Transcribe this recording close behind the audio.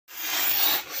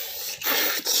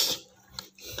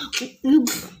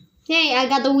Hey, I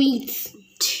got the weeds.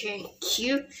 Thank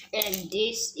you. And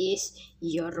this is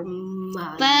your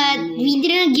money. But we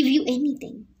didn't give you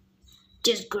anything.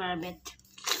 Just grab it.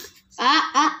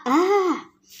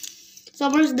 So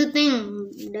where's the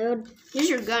thing, dude? Here's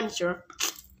your gun, sir.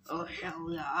 Oh,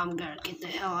 hell yeah. I'm gonna get the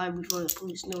hell out before the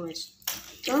police notice.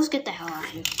 So let's get the hell out of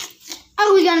here.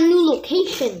 Oh, we got a new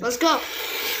location. Let's go.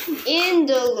 In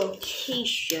the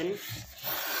location.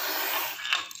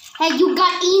 Hey, you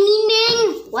got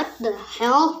anything? What the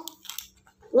hell?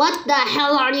 What the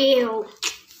hell are you?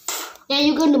 Yeah,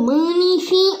 you got the money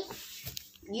shit?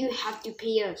 You have to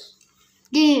pay us.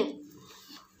 Yeah.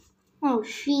 Oh,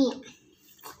 shit.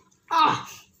 Oh,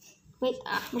 wait,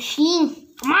 machine.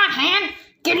 Come on, hand.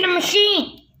 Get in the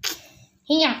machine.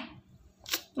 Here.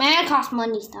 Man, it costs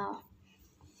money still.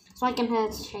 So I can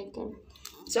have it shaken.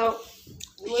 So,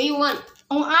 what do you want?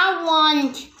 Oh, I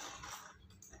want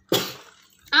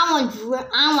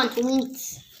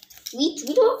meats. Meat?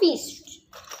 We don't have these.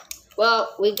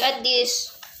 Well, we got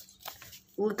this.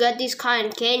 We got this kind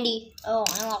of candy. Oh,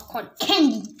 I love cotton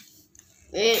candy.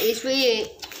 It's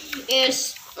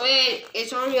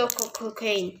Oreo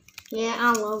cocaine. Yeah,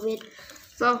 I love it.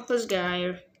 So let's get out of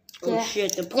here. Yeah. Oh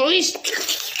shit! The police.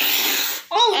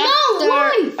 Oh no!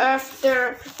 Why?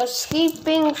 After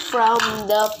escaping from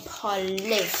the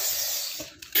police.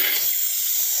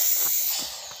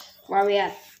 Where are we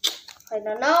at? I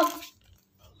don't know.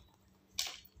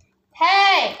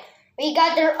 Hey, we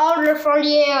got their order for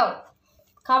you.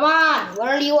 Come on,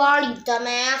 where you are, you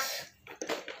dumbass?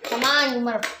 Come on, you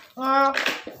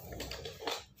motherfucker.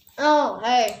 Oh,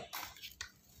 hey.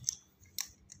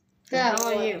 How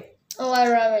are you? Oh, I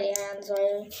already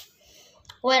answered.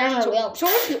 Wait, I don't know. So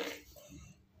what's the,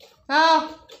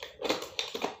 Oh.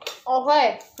 Oh,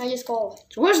 hey, I just called.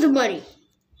 so where's the money?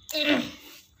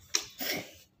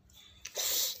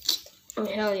 Oh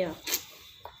hell yeah!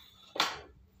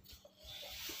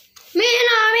 Man!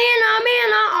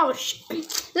 Oh shit!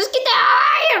 Let's get that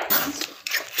out of here!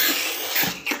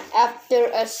 After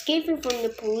escaping from the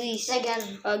police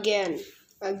again,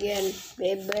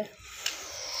 baby.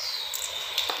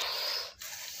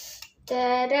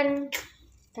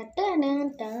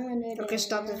 Okay,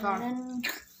 stop the car.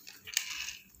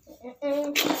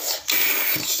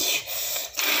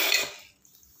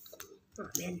 Oh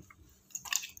man.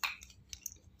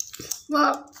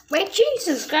 Well, make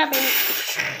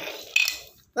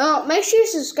sure you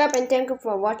subscribe and thank you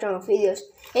for watching our videos.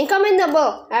 And comment down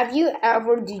below, have you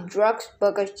ever did drugs?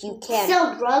 Because you can.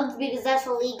 Sell drugs because that's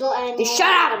illegal and Just shut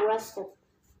up! arrested.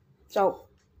 So,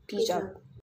 peace out.